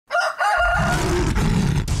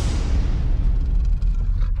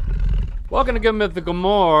Welcome to Good Mythical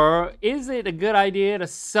MORE. Is it a good idea to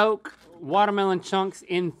soak watermelon chunks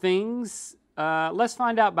in things? Let's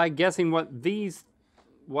find out by guessing what these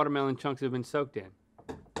watermelon chunks have been soaked in.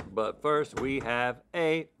 But first, we have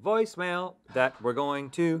a voicemail that we're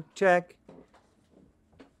going to check.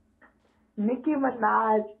 Nicki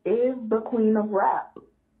Minaj is the queen of rap.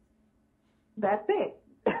 That's it.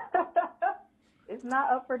 It's not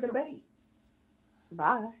up for debate.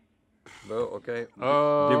 Bye. Oh, okay.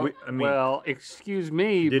 Well, excuse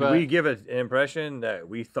me, Did but we give an impression that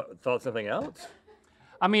we thought something else?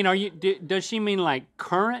 I mean, does she mean like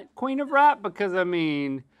current queen of rap? Because I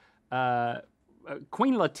mean,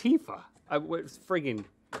 Queen Latifah.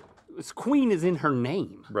 Queen is in her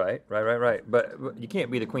name. Right. But you can't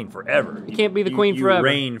be the queen forever. You can't be the queen forever. You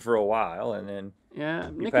reign for a while, and then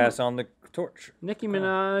you pass on the torch. Nicki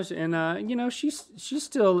Minaj, and you know, she's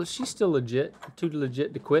still legit, too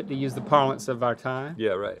legit to quit, to use the parlance of our time.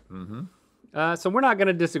 Yeah, right. Mm-hmm. So we're not going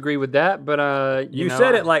to disagree with that, but you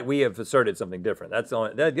said it like we have asserted something different. That's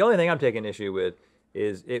the only thing I'm taking issue with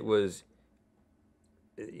is it was,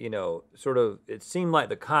 you know, sort of. It seemed like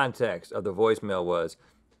the context of the voicemail was,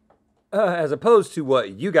 as opposed to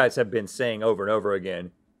what you guys have been saying over and over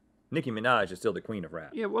again. Nicki Minaj is still the queen of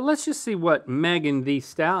rap. Yeah, well, let's just see what Megan Thee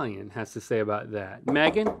Stallion has to say about that.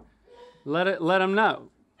 Megan, let him know,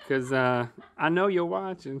 because I know you're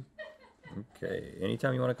watching. Okay,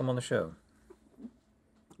 anytime you want to come on the show.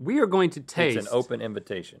 We are going to taste... It's an open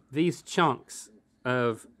invitation. ...these chunks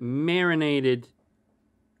of marinated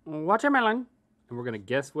watermelon, and we're going to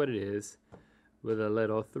guess what it is with a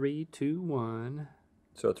little 3, 2, 1.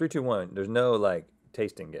 So 3, 2, 1, there's no, like,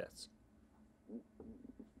 tasting guess.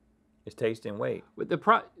 It's taste and wait. But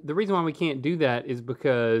the reason why we can't do that is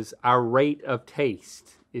because our rate of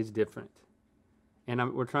taste is different, and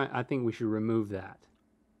I think we should remove that.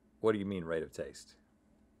 What do you mean rate of taste?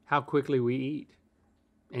 How quickly we eat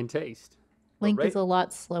and taste. Link is a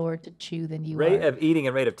lot slower to chew than you Rate are. of eating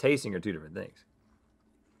and rate of tasting are two different things.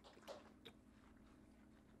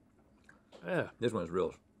 Yeah. This one's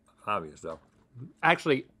real obvious though.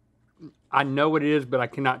 Actually, I know what it is, but I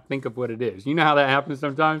cannot think of what it is. You know how that happens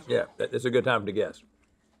sometimes? Yeah, it's a good time to guess.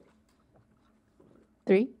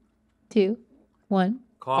 3, 2, 1.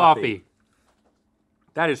 Coffee.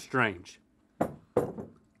 That is strange.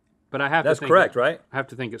 But I have to think... That's correct, right? I have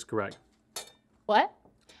to think it's correct. What?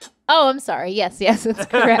 Oh, I'm sorry. Yes, it's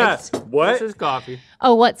correct. What? This is coffee.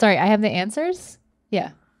 Oh, what? Sorry, I have the answers?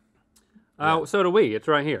 Yeah. So do we. It's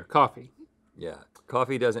right here. Coffee. Yeah.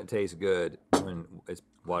 Coffee doesn't taste good when it's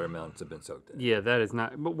watermelons have been soaked in. Yeah, that is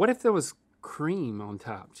not... But what if there was cream on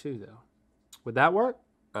top, too, though? Would that work?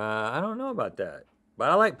 I don't know about that. But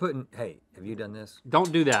I like putting... Hey, have you done this? Don't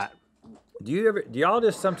do that. Do y'all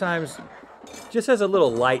just sometimes... Just as a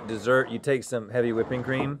little light dessert, you take some heavy whipping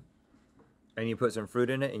cream and you put some fruit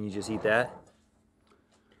in it and you just eat that?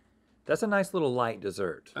 That's a nice little light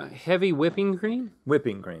dessert. Heavy whipping cream?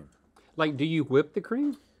 Whipping cream. Like, do you whip the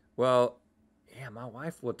cream? Well... Yeah, my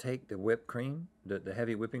wife will take the whipped cream, the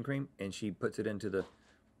heavy whipping cream, and she puts it into the,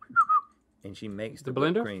 and she makes the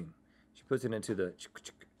blender whipped cream. She puts it into the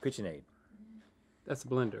KitchenAid. That's a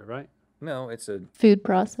blender, right? No, it's a Food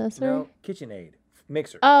processor? No, KitchenAid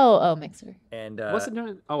mixer. Oh, mixer. And what's it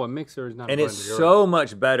doing? Oh, a mixer is not. And a blender, it's so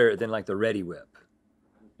much better than like the Ready Whip.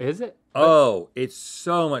 Is it? Oh, it's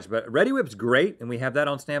so much better. Ready Whip's great, and we have that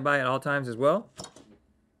on standby at all times as well.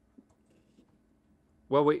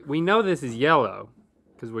 Well, we know this is yellow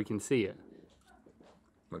because we can see it.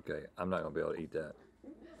 Okay, I'm not gonna be able to eat that.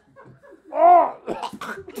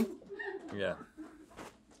 Yeah.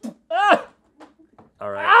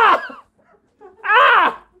 All right.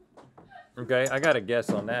 Okay, I got a guess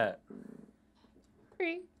on that.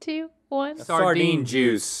 3, 2, 1. Sardine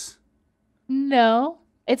juice. No,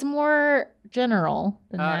 it's more general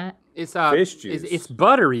than that. It's fish juice. It's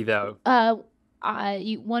buttery though.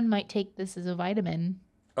 One might take this as a vitamin.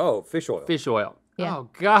 Oh, fish oil. Fish oil. Yeah. Oh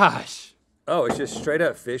gosh. Oh, it's just straight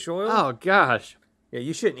up fish oil? Oh gosh. Yeah,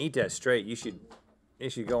 you shouldn't eat that straight. You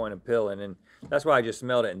should go in a pill, and then that's why I just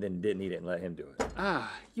smelled it and then didn't eat it and let him do it.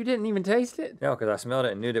 You didn't even taste it? No, because I smelled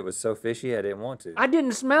it and knew that it was so fishy I didn't want to. I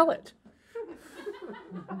didn't smell it.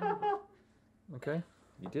 Okay,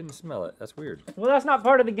 you didn't smell it. That's weird. Well, that's not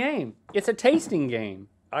part of the game. It's a tasting game.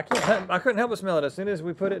 I couldn't help but smell it as soon as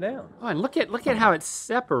we put it down. Oh, and look at how it's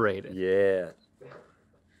separated. Yeah.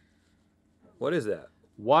 What is that?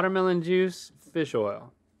 Watermelon juice, fish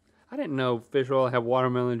oil. I didn't know fish oil had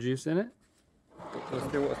watermelon juice in it.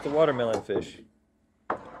 What's the watermelon fish?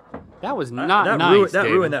 That was not nice. That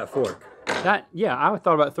ruined that fork. Yeah, I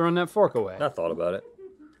thought about throwing that fork away. I thought about it.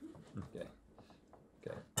 Okay.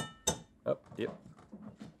 Oh, yep.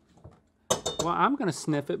 Well, I'm gonna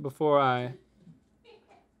sniff it before I.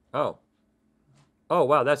 Oh. Oh,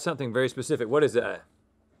 wow, that's something very specific. What is that?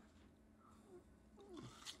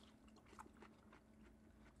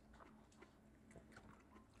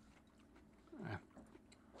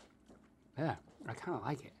 Yeah, I kind of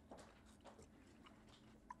like it.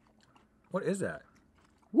 What is that?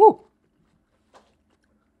 Woo!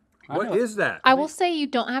 What is that? I will say you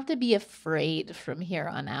don't have to be afraid from here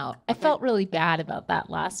on out. I felt really bad about that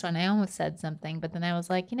last one. I almost said something, but then I was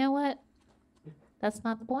like, you know what? That's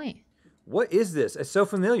not the point. What is this? It's so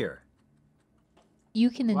familiar. You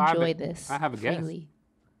can Well, I have enjoy a- this. I have a guess. freely.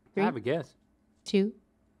 I have a guess. 2,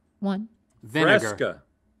 1. Vinegar. Fresca.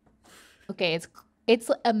 Okay, it's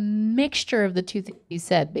a mixture of the two things you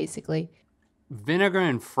said, basically. Vinegar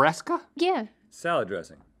and Fresca? Yeah. Salad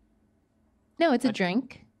dressing. No, it's a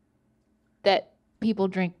drink that people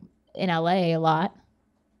drink in LA a lot.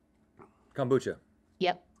 Kombucha.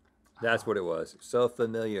 Yep. That's what it was. So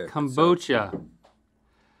familiar. Kombucha.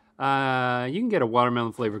 You can get a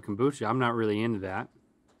watermelon flavored kombucha. I'm not really into that.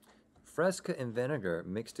 Fresca and vinegar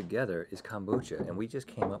mixed together is kombucha, and we just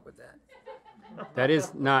came up with that. That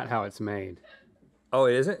is not how it's made. Oh,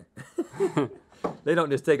 it isn't? They don't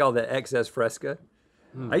just take all the excess Fresca.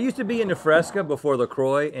 I used to be into Fresca before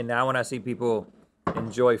LaCroix, and now when I see people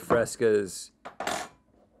enjoy Frescas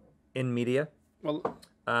in media, Well,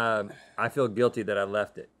 I feel guilty that I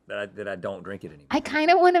left it, that I don't drink it anymore. I kind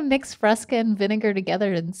of want to mix Fresca and vinegar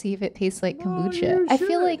together and see if it tastes like kombucha. you I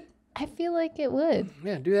feel should. like it would.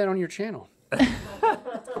 yeah, do that on your channel.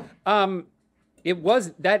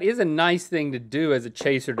 That is a nice thing to do as a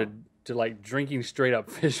chaser to like drinking straight up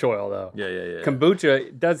fish oil though. Yeah.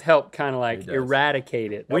 Kombucha does help kind of like does.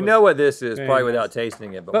 eradicate it. We know what this is, very probably nice. without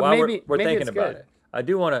tasting it, but But while maybe- we're maybe thinking it's about good. it, I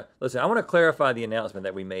do want to, listen, I want to clarify the announcement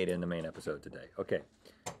that we made in the main episode today. Okay.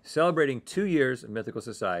 Celebrating 2 years of Mythical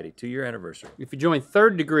Society, 2-year anniversary. If you join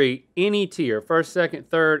third degree, any tier, first, second,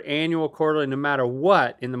 third, annual, quarterly, no matter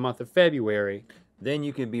what, in the month of February. Then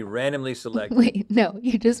you can be randomly selected. Wait, no,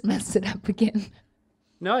 you just messed it up again.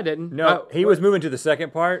 No, I didn't. No, he was moving to the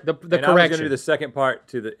second part. The and I was going to correction. do the second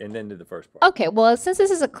part and then do the first part. Okay, well, since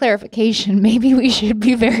this is a clarification, maybe we should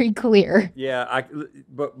be very clear. Yeah,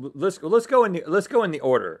 but let's go in the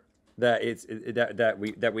order that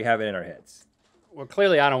that we have it in our heads. Well,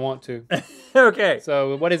 clearly I don't want to. Okay.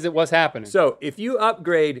 So what is it? What's happening? So if you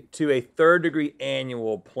upgrade to a third degree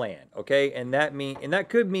annual plan, okay, and that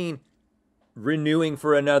could mean renewing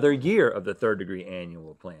for another year of the third degree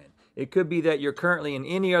annual plan. It could be that you're currently in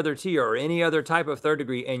any other tier or any other type of third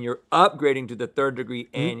degree, and you're upgrading to the third degree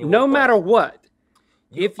annual. No plan. matter what,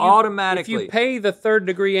 if automatically you pay the third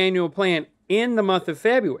degree annual plan in the month of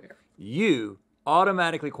February, you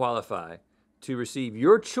automatically qualify to receive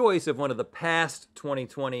your choice of one of the past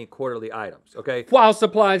 2020 quarterly items. Okay. while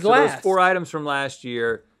supplies So last. those 4 items from last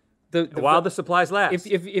year, while the supplies last.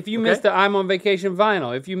 If you missed the I'm on Vacation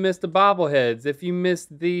vinyl, if you missed the bobbleheads, if you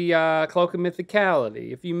missed the Cloak of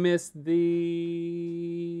Mythicality, if you missed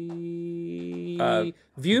the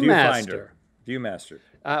Viewmaster, Viewmaster.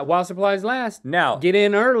 while supplies last, Now, get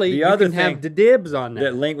in early. the You other can have thing the dibs on that.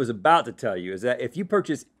 That Link was about to tell you is that if you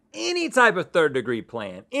purchase any type of third degree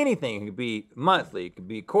plan, anything, it could be monthly, it could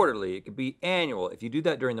be quarterly, it could be annual. If you do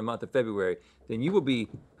that during the month of February, then you will be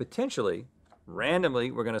potentially,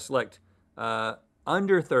 randomly, we're going to select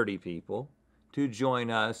under 30 people to join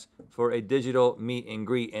us for a digital meet and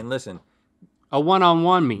greet. And listen, A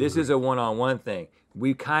one-on-one meeting. this is a one-on-one thing.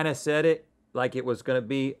 We kind of said it like it was going to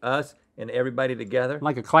be us and everybody together,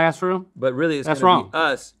 like a classroom. but really it's That's going to be wrong.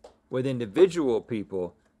 us with individual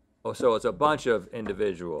people. Oh, so it's a bunch of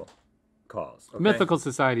individual calls. Okay?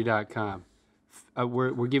 MythicalSociety.com.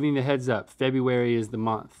 We're giving the heads up. February is the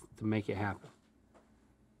month to make it happen.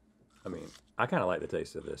 I mean, I kind of like the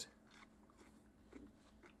taste of this.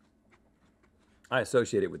 I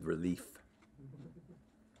associate it with relief.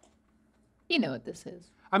 You know what this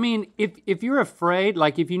is. I mean, if you're afraid,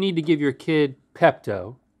 like if you need to give your kid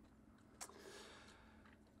Pepto,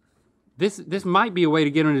 this might be a way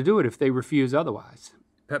to get them to do it if they refuse otherwise.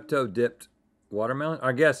 Pepto dipped watermelon.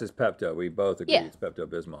 Our guess is Pepto. We both agree Yeah. it's Pepto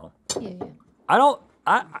Bismol. Yeah.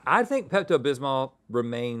 I think Pepto Bismol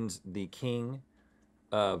remains the king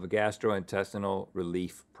of gastrointestinal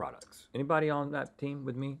relief products. Anybody on that team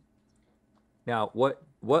with me? Now, what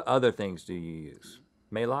other things do you use?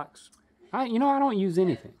 Malox? I don't use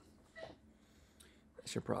anything.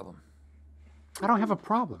 That's your problem. I don't have a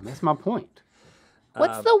problem. That's my point.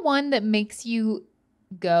 What's the one that makes you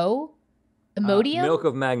go? Imodium? Milk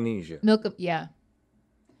of magnesia. Yeah.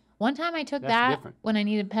 One time I took That's that different. when I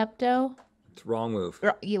needed Pepto. It's wrong move.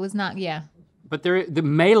 It was not, yeah. But the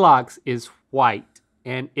Malox is white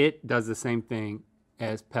and it does the same thing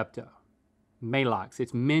as Pepto. Malox.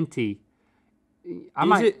 It's minty. I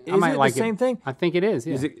might like the same thing? I think it is.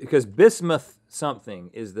 Yeah. Is it because bismuth something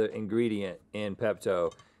is the ingredient in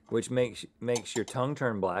Pepto, which makes your tongue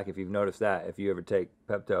turn black. If you've noticed that, if you ever take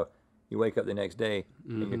Pepto, you wake up the next day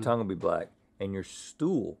and your tongue will be black, and your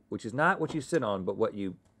stool, which is not what you sit on, but what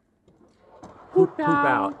you poop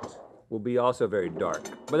out, will be also very dark.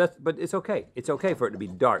 But it's okay. It's okay for it to be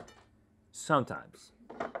dark sometimes.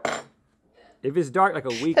 If it's dark like a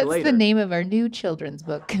week That's later. the name of our new children's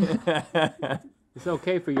book. It's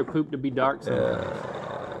okay for your poop to be dark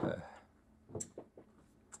sometimes.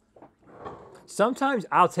 Sometimes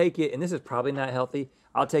I'll take it, and this is probably not healthy,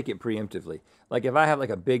 I'll take it preemptively. Like if I have like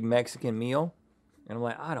a big Mexican meal, and I'm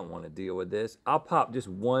like, I don't want to deal with this, I'll pop just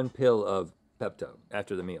one pill of Pepto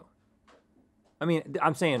after the meal. I mean,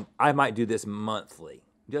 I'm saying I might do this monthly,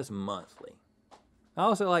 just monthly. I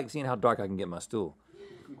also like seeing how dark I can get my stool.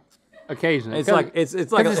 Occasionally. It's like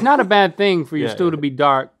it's not a bad thing for your Yeah, stool yeah. to be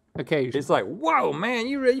dark occasionally. It's like, whoa, man,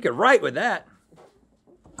 you could write with that.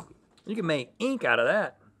 You can make ink out of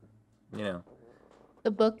that. You know.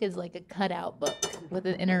 The book is like a cutout book with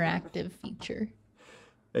an interactive feature.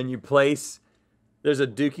 And there's a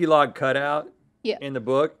Dookie log cutout Yeah. in the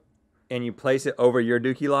book, and you place it over your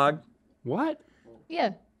Dookie log What?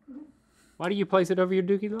 Yeah. Why do you place it over your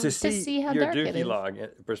Dookie log? to see how your dark it Dookie is. log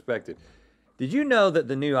perspective. Did you know that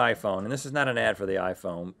the new iPhone, and this is not an ad for the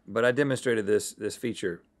iPhone, but I demonstrated this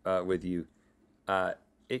feature with you.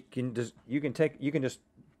 You can just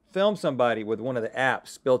film somebody with one of the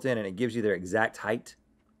apps built in, and it gives you their exact height.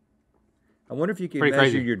 I wonder if you can Pretty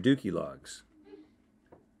measure crazy. your Dookie logs.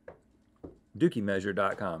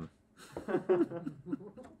 DookieMeasure.com.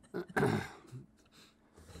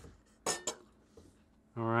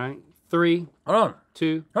 All right. 3, Hold on.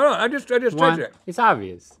 2, Hold on. I just checked 1. it. It's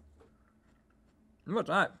obvious. What's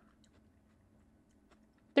that?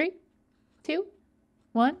 3, 2,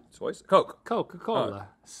 1. Coke. Coca-Cola.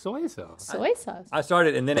 Soy sauce. Soy sauce. I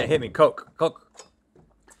started and then it hit me. Coke.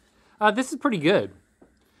 This is pretty good.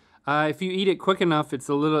 If you eat it quick enough,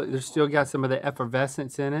 there's still got some of the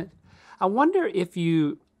effervescence in it. I wonder if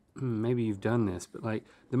maybe you've done this, but like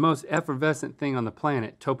the most effervescent thing on the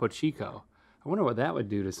planet, Topo Chico. I wonder what that would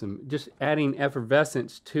do to just adding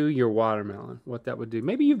effervescence to your watermelon, what that would do.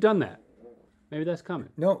 Maybe you've done that. Maybe that's coming.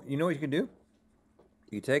 No, you know what you can do?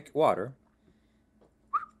 You take water,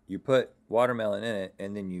 you put watermelon in it,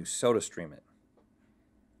 and then you soda stream it.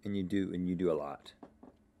 And you do a lot.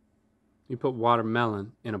 You put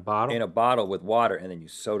watermelon in a bottle. In a bottle with water, and then you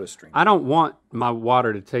soda stream it. I don't want my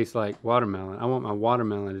water to taste like watermelon. I want my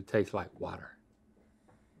watermelon to taste like water.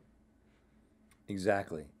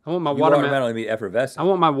 Exactly. I want my You watermelon to be effervescent. I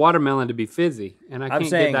want my watermelon to be fizzy, and I I'm can't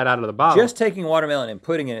saying get that out of the bottle. Just taking watermelon and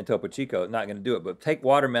putting it in Topo Chico is not going to do it. But take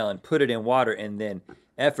watermelon, put it in water, and then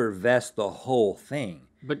effervesce the whole thing.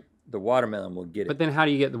 But The watermelon will get it. But then how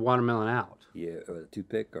do you get the watermelon out? Yeah, with a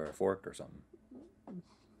toothpick or a fork or something.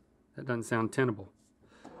 That doesn't sound tenable.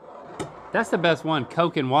 That's the best one,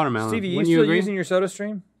 Coke and watermelon. Stevie, you Wouldn't still agree? using your soda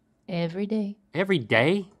stream? Every day. Every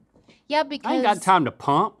day? Yeah, I because ain't got time to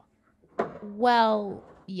pump. well,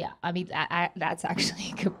 yeah. I mean, that's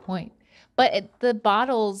actually a good point. But the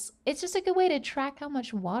bottles, it's just a good way to track how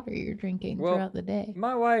much water you're drinking Well, throughout the day.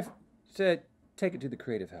 My wife said, take it to the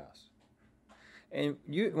creative house. And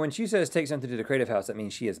when she says take something to the creative house, that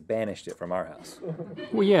means she has banished it from our house.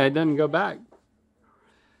 Well, yeah, it doesn't go back.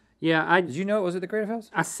 Yeah, Did you know it was at the creative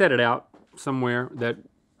house? I set it out somewhere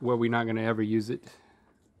where we're not going to ever use it.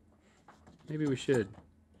 Maybe we should.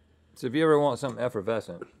 So if you ever want something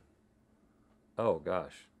effervescent, oh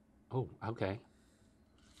gosh. Oh, okay.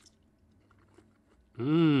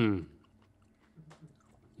 Mmm.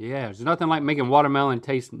 Yeah, there's nothing like making watermelon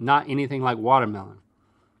taste not anything like watermelon.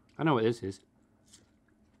 I know what this is.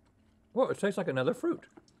 Well, it tastes like another fruit.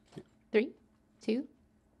 3, 2,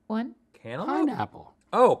 1. Cantaloupe? Pineapple.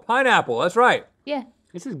 Oh, pineapple. That's right. Yeah.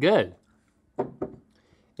 This is good.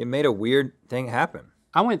 It made a weird thing happen.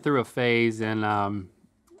 I went through a phase in, it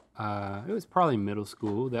was probably middle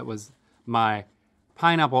school. That was my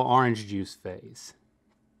pineapple orange juice phase.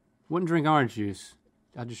 Wouldn't drink orange juice.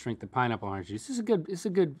 I just drink the pineapple orange juice. It's a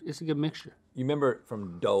good mixture. You remember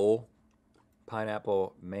from Dole,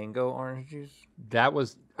 pineapple mango orange juice? That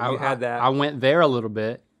was, You had that? I went there a little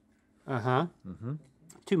bit. Uh-huh. Mm-hmm.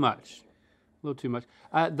 Too much. A little too much.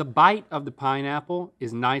 The bite of the pineapple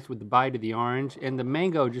is nice with the bite of the orange, and the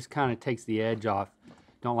mango just kind of takes the edge off.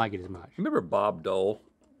 Don't like it as much. Remember Bob Dole?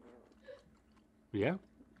 Yeah.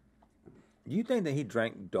 Do you think that he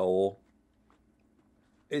drank Dole?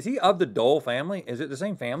 Is he of the Dole family? Is it the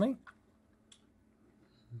same family?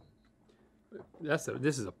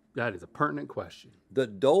 That is a pertinent question. The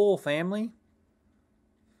Dole family.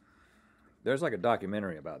 There's like a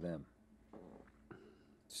documentary about them.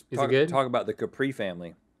 Is it good? Talk about the Capri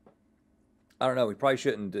family. I don't know. We probably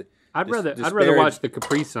shouldn't. I'd rather watch the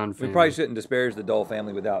Capri Sun family. We probably shouldn't disparage the Dole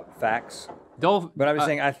family without facts. Dole, But I'm just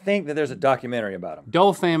saying, I think that there's a documentary about them.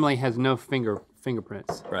 Dole family has no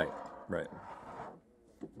fingerprints. Right.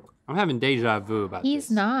 I'm having deja vu about He's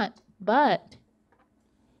this. not, but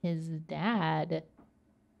his dad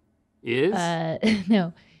Is?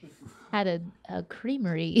 no, had a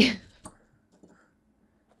creamery.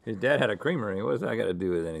 His dad had a creamery. What does that got to do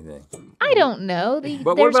with anything? I don't know.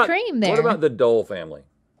 But There's cream there. What about the Dole family?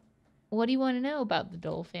 What do you want to know about the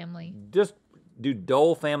Dole family? Just do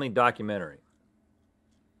Dole family documentary.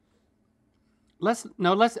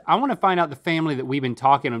 I want to find out the family that we've been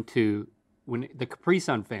talking them to, the Capri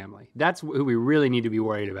Sun family. That's who we really need to be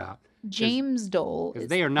worried about. James Dole. Because is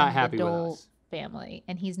they are not from happy the with Dole us. family,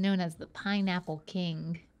 and he's known as the Pineapple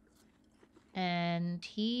King. And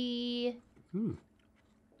he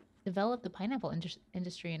developed the pineapple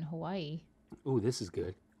industry in Hawaii. Ooh, this is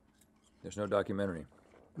good. There's no documentary.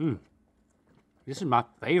 This is my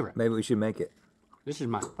favorite. Maybe we should make it. This is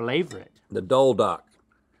my favorite. The Dole doc.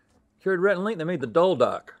 Here at Rhett and Link, they made the Dole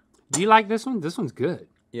doc. Do you like this one? This one's good.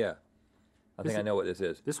 Yeah. I think I know what this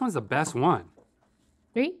is. This one's the best one.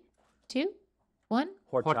 3, 2, 1.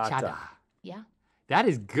 Horchata. Yeah. That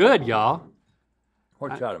is good, y'all.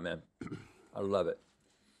 Horchata, man. I love it.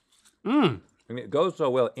 Mmm. I mean, it goes so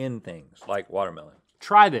well in things like watermelon.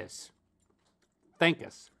 Try this. Thank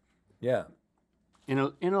us. Yeah. In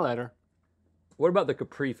a letter. What about the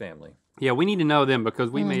Capri family? Yeah, we need to know them because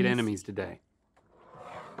we made enemies today.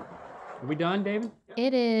 Are we done, David?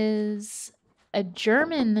 It is a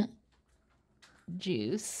German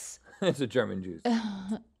juice. It's a German juice.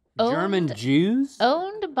 German Jews?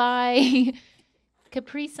 Owned by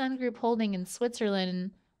Capri Sun Group Holding in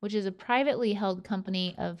Switzerland, which is a privately held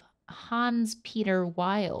company of Hans Peter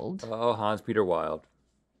Wild. Oh, Hans Peter Wild.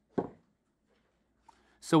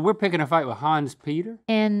 So we're picking a fight with Hans Peter?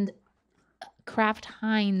 And Kraft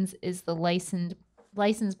Heinz is the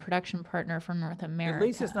licensed production partner for North America. At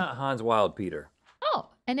least it's not Hans Wild Peter. Oh,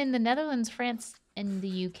 and in the Netherlands, France, and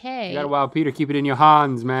the UK, You got a Wild Peter, keep it in your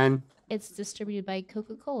Hans, man. it's distributed by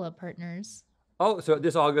Coca-Cola partners. Oh, so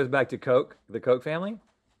this all goes back to Coke, the Coke family?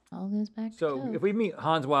 All goes back to So Coke. if we meet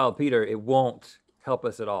Hans Wild Peter, it won't help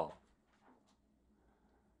us at all.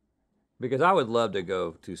 Because I would love to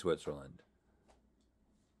go to Switzerland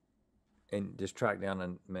and just track down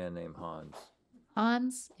a man named Hans.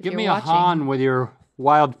 Hans, if Give you're me watching, a Han with your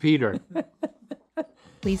Wild Peter.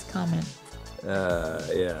 please comment.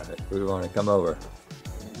 Yeah, we want to come over.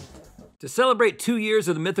 To celebrate 2 years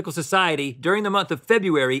of the Mythical Society, during the month of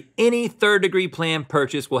February, any third-degree plan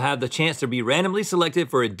purchase will have the chance to be randomly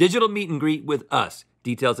selected for a digital meet and greet with us.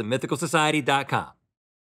 Details at mythicalsociety.com.